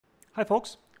Hi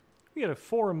folks, we had a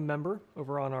forum member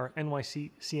over on our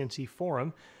NYC CNC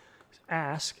forum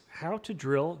ask how to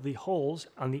drill the holes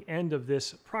on the end of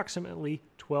this approximately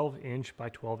 12-inch by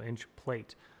 12-inch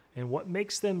plate. And what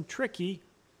makes them tricky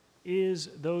is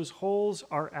those holes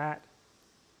are at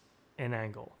an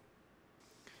angle.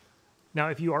 Now,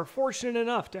 if you are fortunate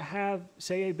enough to have,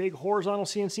 say, a big horizontal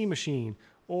CNC machine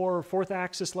or fourth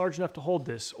axis large enough to hold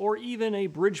this, or even a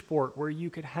Bridgeport where you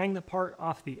could hang the part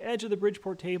off the edge of the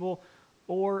Bridgeport table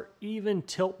or even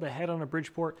tilt the head on a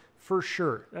Bridgeport, for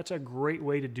sure, that's a great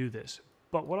way to do this.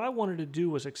 But what I wanted to do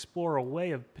was explore a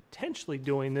way of potentially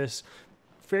doing this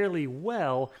fairly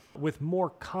well with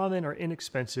more common or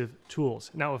inexpensive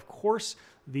tools. Now, of course,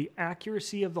 the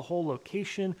accuracy of the hole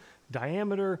location,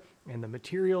 diameter, and the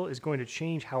material is going to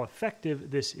change how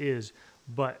effective this is.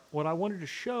 But what I wanted to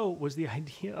show was the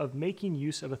idea of making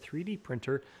use of a 3D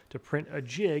printer to print a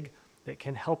jig that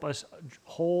can help us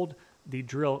hold the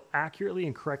drill accurately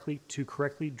and correctly to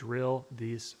correctly drill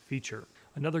this feature.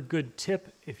 Another good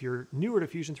tip if you're newer to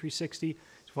Fusion 360 is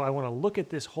if I want to look at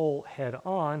this hole head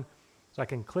on, so I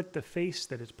can click the face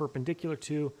that it's perpendicular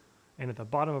to, and at the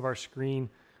bottom of our screen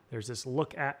there's this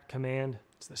look at command.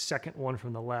 It's the second one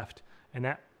from the left, and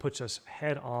that puts us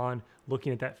head on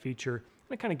looking at that feature,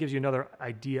 and it kind of gives you another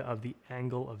idea of the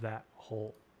angle of that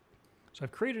hole. So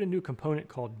I've created a new component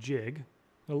called jig.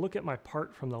 I'm going to look at my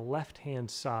part from the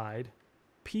left-hand side.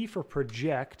 P for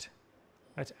project.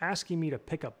 That's asking me to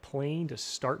pick a plane to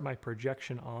start my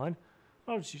projection on.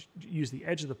 I'll just use the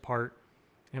edge of the part,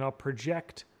 and I'll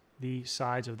project the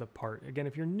sides of the part. Again,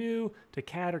 if you're new to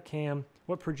CAD or CAM,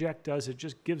 what project does, it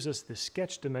just gives us the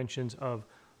sketch dimensions of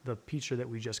the feature that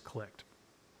we just clicked.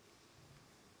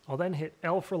 I'll then hit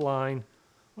L for line.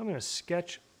 I'm going to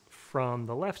sketch from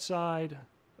the left side,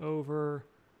 over,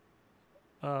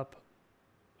 up,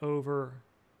 over,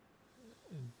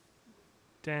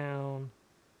 down,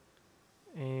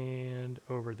 and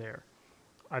over there.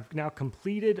 I've now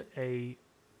completed a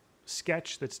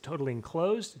sketch that's totally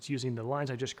enclosed. It's using the lines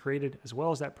I just created as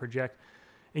well as that project.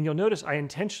 And you'll notice I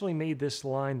intentionally made this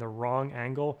line the wrong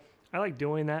angle. I like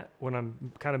doing that when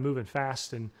I'm kind of moving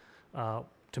fast and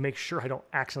to make sure I don't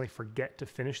accidentally forget to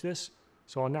finish this.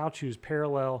 So I'll now choose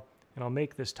parallel, and I'll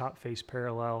make this top face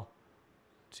parallel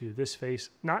to this face.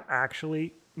 Not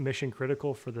actually mission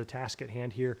critical for the task at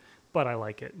hand here, but I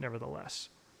like it nevertheless.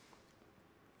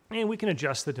 And we can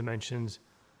adjust the dimensions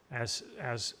as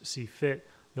see fit.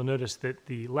 You'll notice that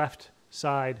the left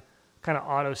side kind of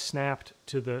auto snapped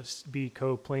to the be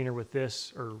coplanar with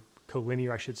this, or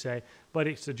collinear I should say, but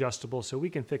it's adjustable, so we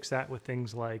can fix that with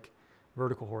things like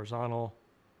vertical, horizontal,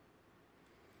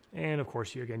 and of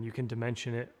course you can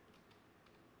dimension it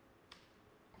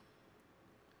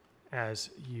as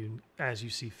you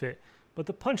see fit. But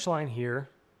the punchline here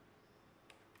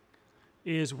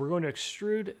is we're going to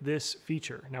extrude this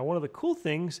feature. Now, one of the cool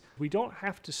things, we don't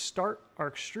have to start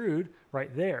our extrude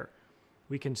right there.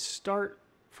 We can start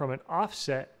from an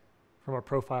offset from our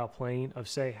profile plane of,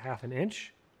 say, 1/2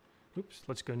 inch. Oops,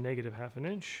 let's go -1/2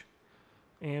 inch.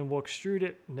 And we'll extrude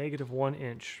it -1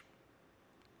 inch.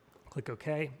 Click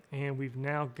OK, and we've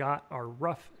now got our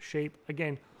rough shape.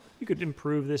 Again, you could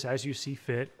improve this as you see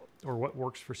fit, or what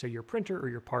works for, say, your printer or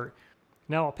your part.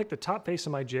 Now I'll pick the top face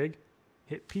of my jig,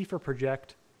 hit P for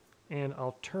project, and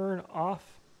I'll turn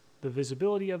off the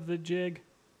visibility of the jig,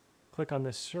 click on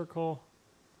this circle,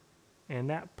 and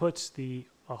that puts a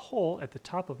hole at the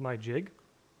top of my jig,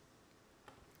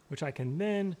 which I can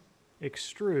then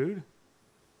extrude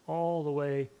all the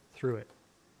way through it.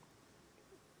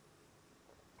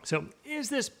 So is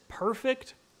this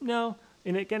perfect? No.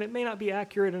 And again, it may not be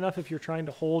accurate enough if you're trying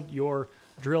to hold your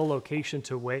drill location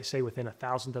to, say, within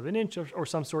 1/1000 of an inch or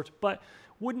some sorts, but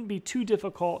wouldn't be too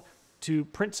difficult to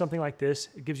print something like this.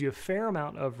 It gives you a fair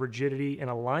amount of rigidity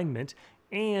and alignment,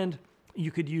 and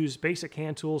you could use basic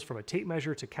hand tools from a tape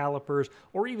measure to calipers,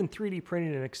 or even 3D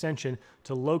printing an extension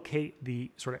to locate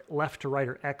the sort of left to right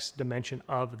or X dimension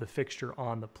of the fixture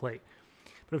on the plate.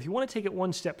 But if you want to take it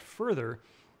one step further,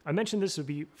 I mentioned this would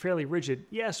be fairly rigid.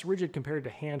 Yes, rigid compared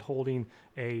to hand holding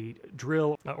a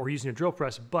drill or using a drill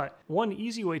press, but one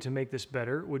easy way to make this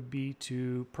better would be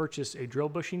to purchase a drill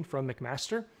bushing from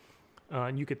McMaster.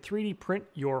 And you could 3D print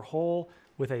your hole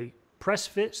with a press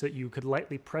fit so that you could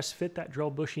lightly press fit that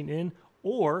drill bushing in,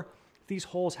 or if these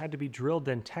holes had to be drilled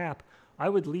then tap, I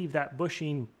would leave that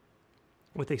bushing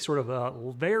with a sort of a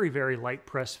very, very light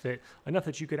press fit, enough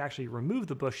that you could actually remove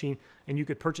the bushing and you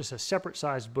could purchase a separate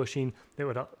sized bushing that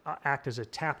would act as a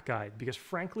tap guide. Because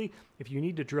frankly, if you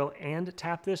need to drill and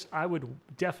tap this, I would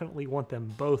definitely want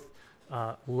them both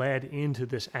led into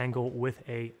this angle with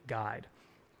a guide.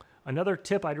 Another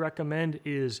tip I'd recommend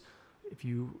is If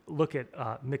you look at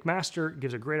McMaster,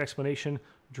 gives a great explanation.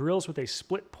 Drills with a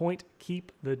split point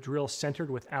keep the drill centered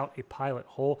without a pilot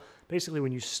hole. Basically,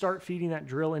 when you start feeding that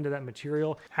drill into that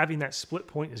material, having that split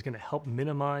point is going to help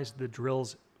minimize the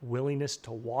drill's willingness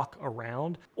to walk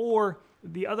around. Or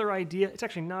the other idea, it's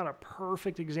actually not a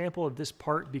perfect example of this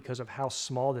part because of how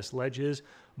small this ledge is,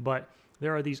 but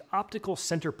there are these optical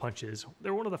center punches.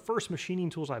 They're one of the first machining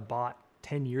tools I bought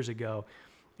 10 years ago.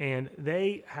 And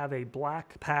they have a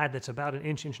black pad that's about an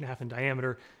inch, inch and a half in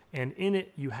diameter. And in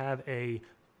it, you have a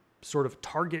sort of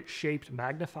target-shaped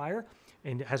magnifier,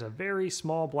 and it has a very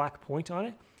small black point on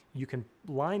it. You can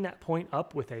line that point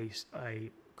up with a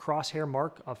crosshair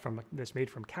mark that's made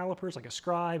from calipers, like a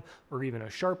scribe, or even a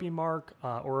Sharpie mark,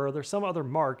 or there's some other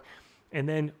mark, and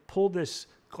then pull this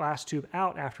glass tube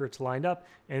out after it's lined up,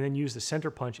 and then use the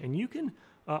center punch. And you can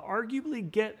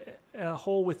arguably get a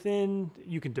hole within,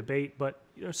 you can debate, but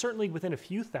certainly within a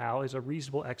few thou is a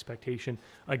reasonable expectation.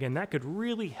 Again, that could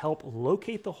really help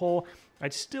locate the hole.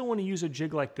 I'd still want to use a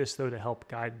jig like this, though, to help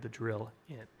guide the drill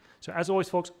in. So as always,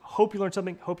 folks, hope you learned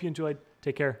something. Hope you enjoyed.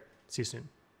 Take care. See you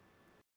soon.